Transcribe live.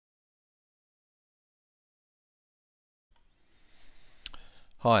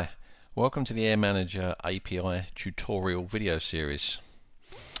Hi, welcome to the Air Manager API tutorial video series.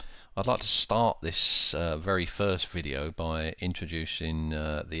 I'd like to start this very first video by introducing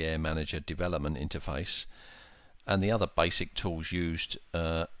the Air Manager development interface and the other basic tools used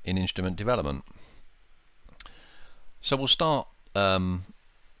in instrument development. So we'll start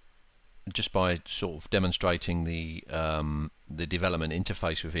just by sort of demonstrating the development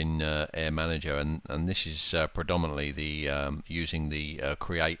interface within Air Manager, and this is predominantly the using the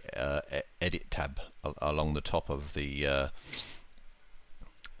Create Edit tab along the top of the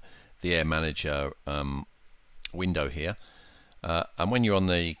Air Manager window here. And when you're on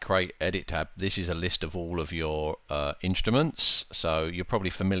the Create Edit tab, this is a list of all of your instruments. So you're probably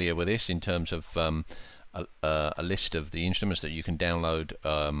familiar with this in terms of a list of the instruments that you can download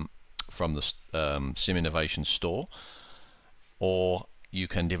from the Sim Innovation store, or you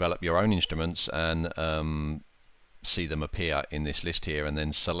can develop your own instruments and see them appear in this list here, and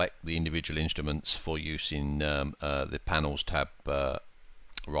then select the individual instruments for use in the Panels tab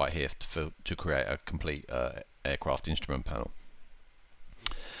right here to create a complete aircraft instrument panel.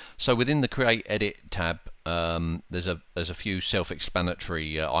 So within the Create Edit tab, there's a few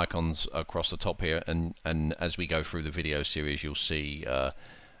self-explanatory icons across the top here, and as we go through the video series, you'll see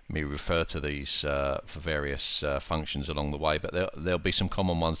me refer to these for various functions along the way, but there'll be some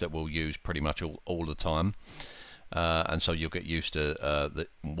common ones that we'll use pretty much all the time, and so you'll get used to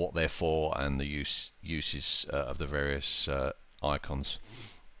what they're for and the uses of the various icons.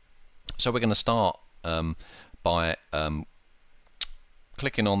 So we're going to start by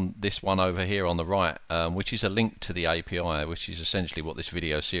clicking on this one over here on the right, which is a link to the API, which is essentially what this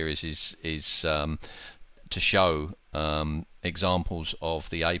video series is to show examples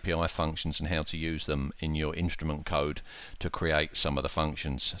of the API functions and how to use them in your instrument code to create some of the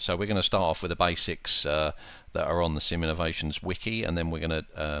functions. So we're going to start off with the basics that are on the Sim Innovations wiki, and then we're going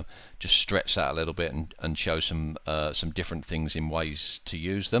to just stretch that a little bit and show some different things in ways to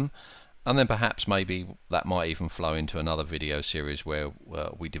use them. And then perhaps maybe that might even flow into another video series where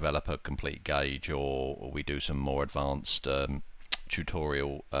we develop a complete gauge, or we do some more advanced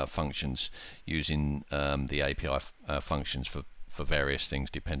tutorial functions using the API functions for various things,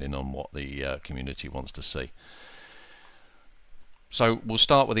 depending on what the community wants to see. So we'll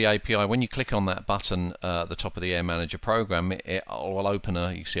start with the API. When you click on that button at the top of the Air Manager program, it will open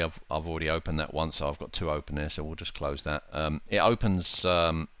you see I've already opened that once, so I've got two open there, so we'll just close that. It opens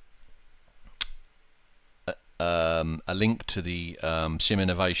a link to the Sim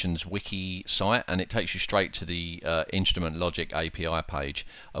Innovations wiki site, and it takes you straight to the Instrument Logic API page,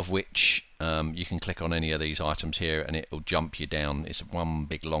 of which you can click on any of these items here and it will jump you down. It's one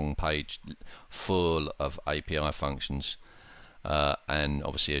big long page full of API functions, and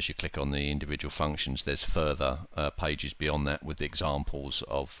obviously as you click on the individual functions, there's further pages beyond that with examples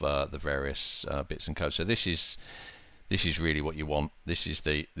of the various bits and code. So this is really what you want. This is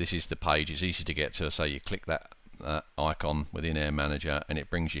the page. It's easy to get to. So you click that icon within Air Manager and it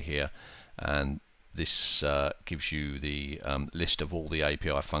brings you here, and this gives you the list of all the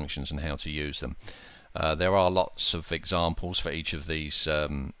API functions and how to use them. There are lots of examples for each of these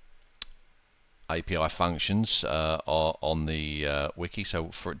API functions on the wiki. So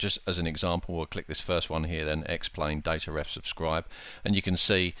for just as an example, we'll click this first one here, then explain data ref subscribe, and you can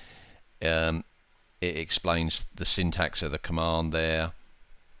see it explains the syntax of the command there,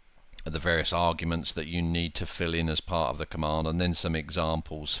 the various arguments that you need to fill in as part of the command, and then some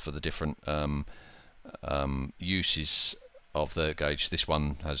examples for the different uses of the gauge. This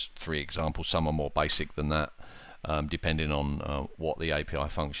one has 3 examples. Some are more basic than that, depending on what the API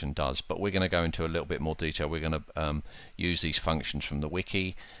function does. But we're going to go into a little bit more detail. We're going to use these functions from the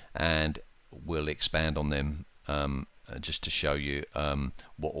wiki, and we'll expand on them just to show you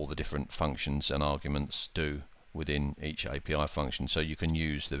what all the different functions and arguments do within each API function, so you can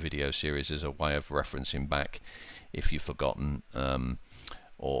use the video series as a way of referencing back if you've forgotten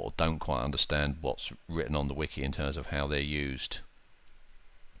or don't quite understand what's written on the wiki in terms of how they're used.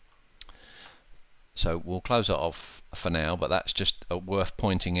 So we'll close it off for now, but that's just worth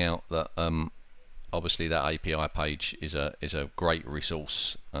pointing out that obviously that API page is a great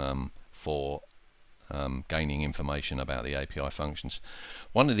resource for gaining information about the API functions.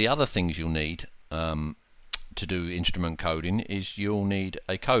 One of the other things you'll need to do instrument coding is you'll need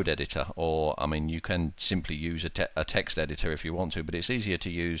a code editor, or I mean you can simply use a text editor if you want to, but it's easier to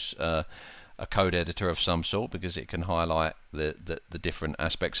use a code editor of some sort because it can highlight the different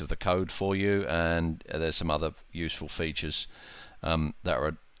aspects of the code for you, and there's some other useful features that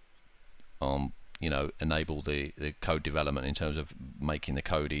are enable the code development in terms of making the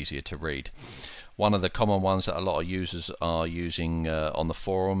code easier to read. One of the common ones that a lot of users are using on the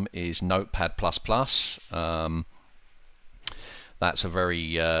forum is Notepad++. That's a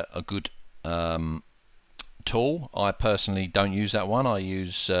very a good tool. I personally don't use that one. I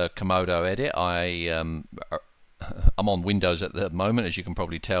use Komodo Edit. I'm on Windows at the moment, as you can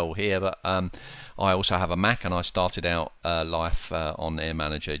probably tell here, but I also have a Mac, and I started out life on Air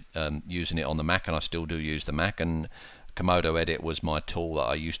Manager using it on the Mac, and I still do use the Mac, and Komodo Edit was my tool that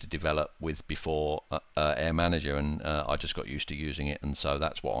I used to develop with before Air Manager, and I just got used to using it, and so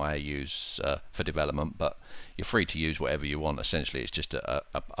that's what I use for development. But you're free to use whatever you want. Essentially, it's just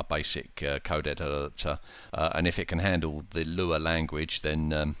a basic code editor, and if it can handle the Lua language,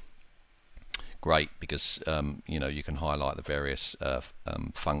 then great, because you can highlight the various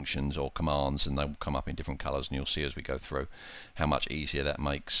functions or commands, and they will come up in different colors, and you'll see as we go through how much easier that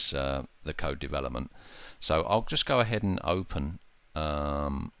makes the code development. So I'll just go ahead and open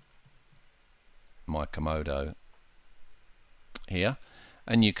my Komodo here,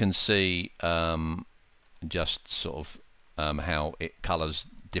 and you can see just sort of how it colors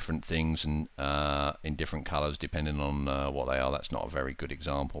different things and in different colors depending on what they are. That's not a very good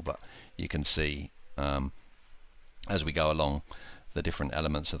example, but you can see as we go along the different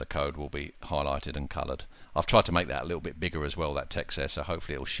elements of the code will be highlighted and colored. I've tried to make that a little bit bigger as well, that text there, so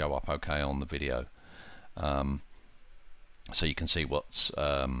hopefully it will show up okay on the video, so you can see what's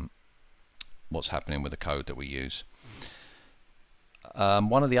happening with the code that we use.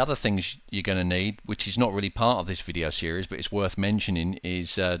 One of the other things you're going to need, which is not really part of this video series but it's worth mentioning,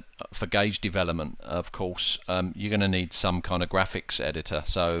 is for gauge development, of course, you're going to need some kind of graphics editor.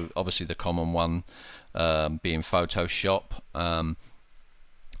 So obviously the common one being Photoshop.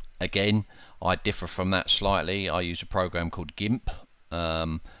 Again, I differ from that slightly. I use a program called GIMP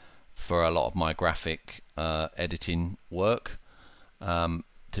for a lot of my graphic editing work.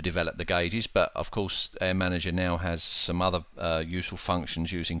 To develop the gauges, but of course Air Manager now has some other useful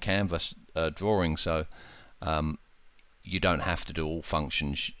functions using canvas drawing, so you don't have to do all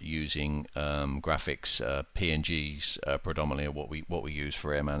functions using graphics. PNGs predominantly are what we use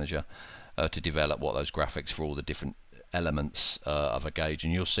for Air Manager to develop what those graphics for all the different elements of a gauge,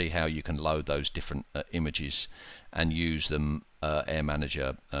 and you'll see how you can load those different images and use them Air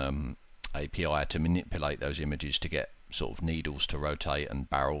Manager API to manipulate those images to get sort of needles to rotate and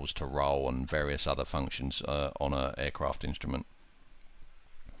barrels to roll and various other functions on an aircraft instrument.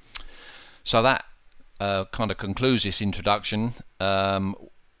 So that kind of concludes this introduction.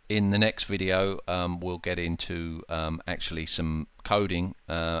 In the next video we'll get into actually some coding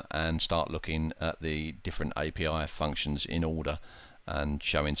and start looking at the different API functions in order and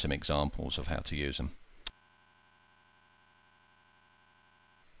showing some examples of how to use them.